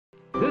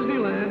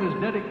Disneyland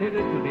is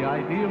dedicated to the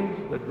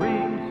ideals, the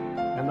dreams,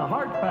 and the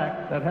hard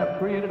facts that have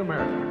created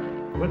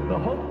America, with the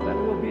hope that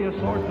it will be a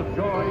source of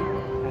joy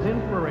and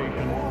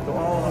inspiration to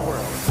all the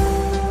world.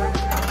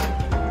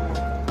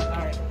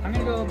 Alright, I'm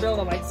gonna go build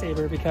a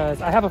lightsaber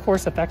because I have a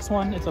Force FX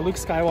one. It's a Luke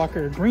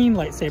Skywalker green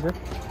lightsaber,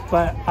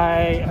 but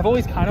I have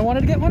always kind of wanted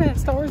to get one at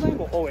Star Wars Land.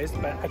 Well, always,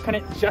 but I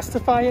couldn't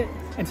justify it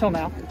until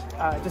now,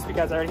 just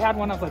because I already had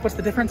one. I was like, what's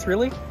the difference,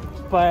 really?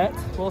 But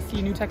we'll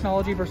see new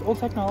technology versus old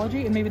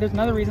technology, and maybe there's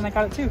another reason I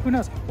got it too. Who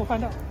knows? We'll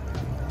find out.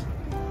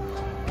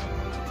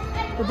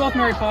 We're both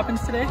Mary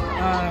Poppins today. You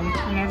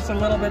know, just a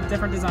little bit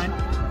different design.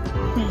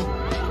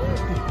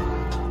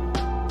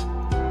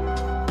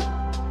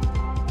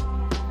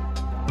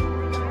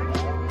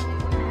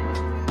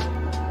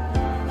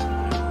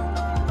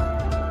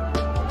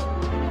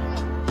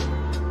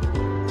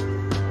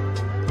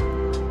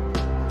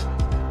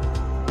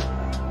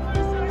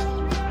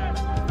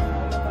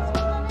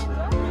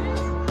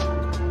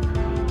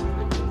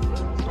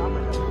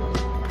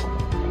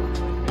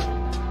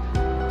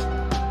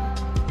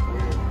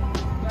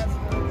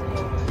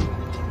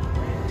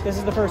 This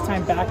is the first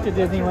time back to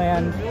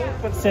Disneyland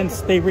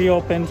since they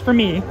reopened, for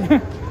me,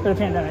 for the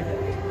pandemic.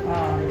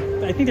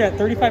 I think they're at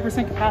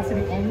 35%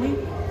 capacity only,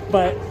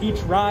 but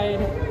each ride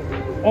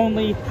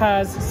only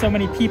has so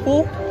many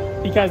people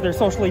because they're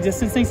socially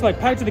distancing. So like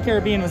Pirates of the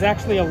Caribbean was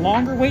actually a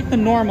longer wait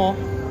than normal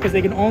because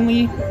they can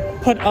only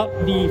put up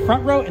the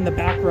front row and the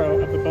back row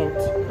of the boat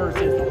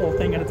versus the whole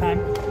thing at a time.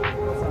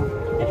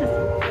 So,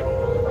 interesting.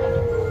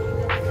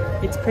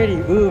 It's pretty,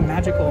 ooh,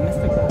 magical,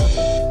 mystical.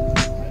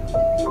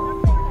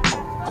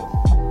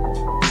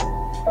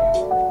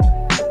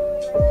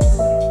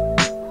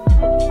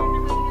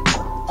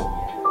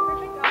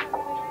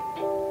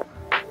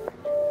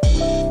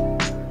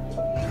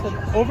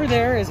 Over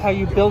there is how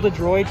you build a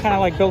droid, kind of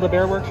like build a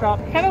bear workshop,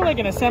 kind of like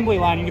an assembly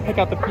line, and you pick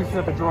out the pieces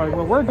of a droid.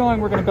 Where we're going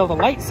to build a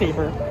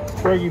lightsaber,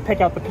 where you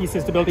pick out the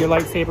pieces to build your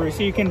lightsaber.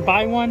 So you can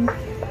buy one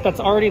that's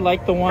already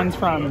like the ones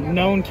from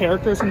known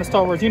characters from the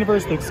Star Wars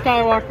universe, Luke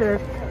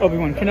Skywalker,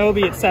 Obi-Wan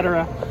Kenobi,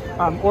 etc.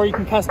 Or you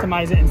can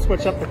customize it and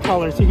switch up the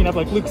colors. So you can have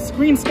like Luke's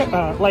green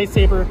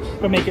lightsaber,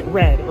 but make it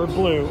red or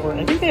blue, or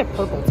I think they have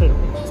purple too,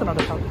 some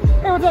other color.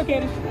 Hey, what's up,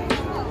 Katie?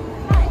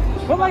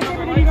 What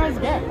lightsaber did you guys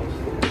get?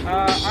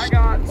 I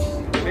got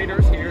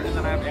Vader's here, and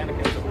then I have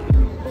Anakin's over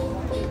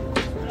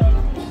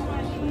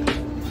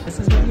there. This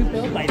is where you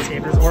build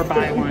lightsabers or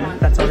buy one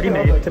that's already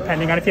made,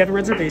 depending on if you have a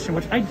reservation,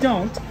 which I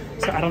don't.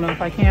 So I don't know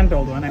if I can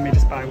build one. I may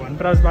just buy one.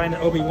 But I was buying the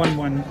Obi-Wan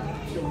one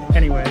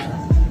anyway.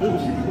 Cool.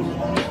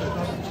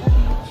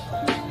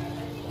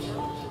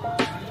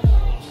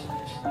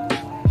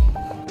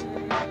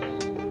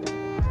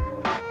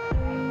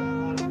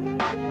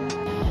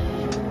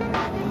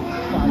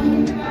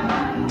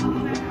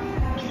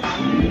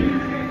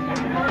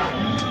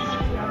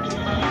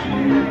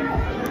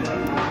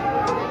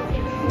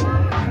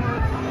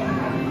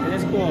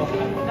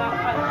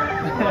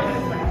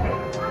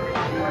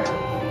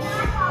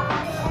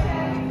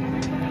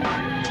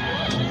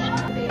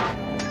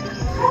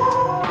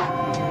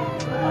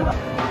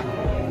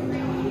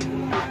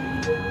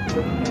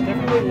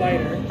 Definitely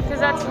lighter. Because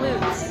that's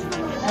Luke's.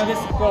 No, this,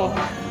 well,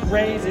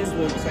 Rey's is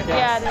Luke's, I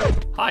guess. Yeah,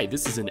 Hi,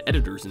 this is an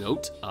editor's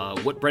note.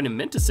 What Brendan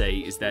meant to say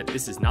is that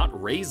this is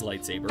not Rey's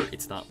lightsaber,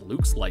 it's not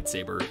Luke's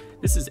lightsaber,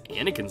 this is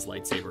Anakin's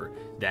lightsaber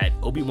that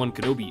Obi-Wan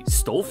Kenobi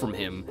stole from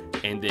him,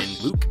 and then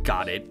Luke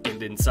got it,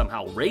 and then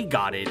somehow Rey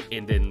got it,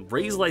 and then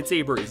Rey's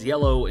lightsaber is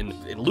yellow, and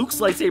Luke's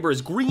lightsaber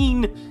is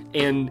green,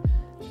 and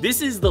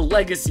this is the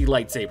legacy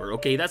lightsaber,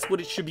 okay? That's what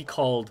it should be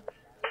called.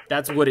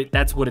 That's what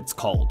it's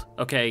called,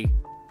 okay?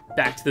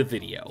 Back to the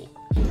video.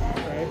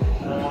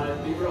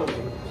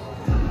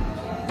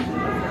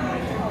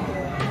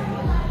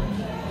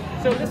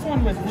 So this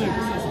one was Luke's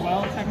as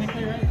well,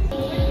 technically, right?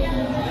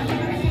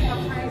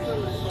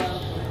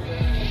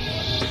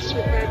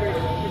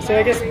 So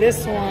I guess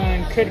this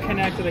one could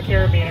connect to the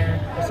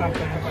carabiner or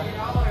something.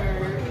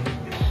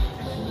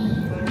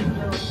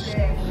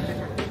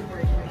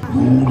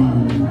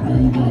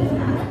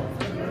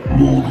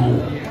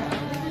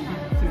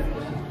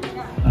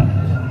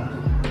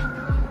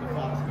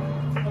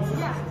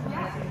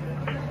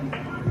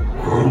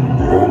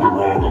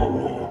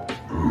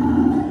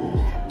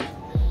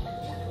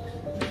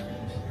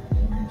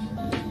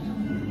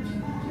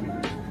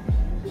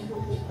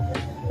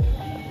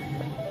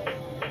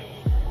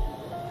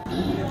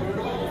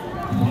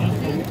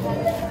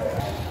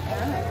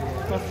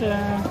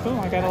 Cool,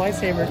 I got a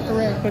lightsaber.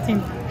 Hooray, what team?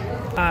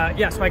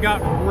 Yeah, so I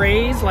got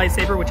Rey's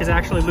lightsaber, which is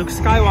actually Luke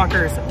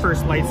Skywalker's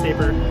first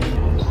lightsaber.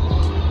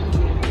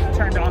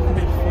 Turned off a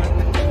big flip.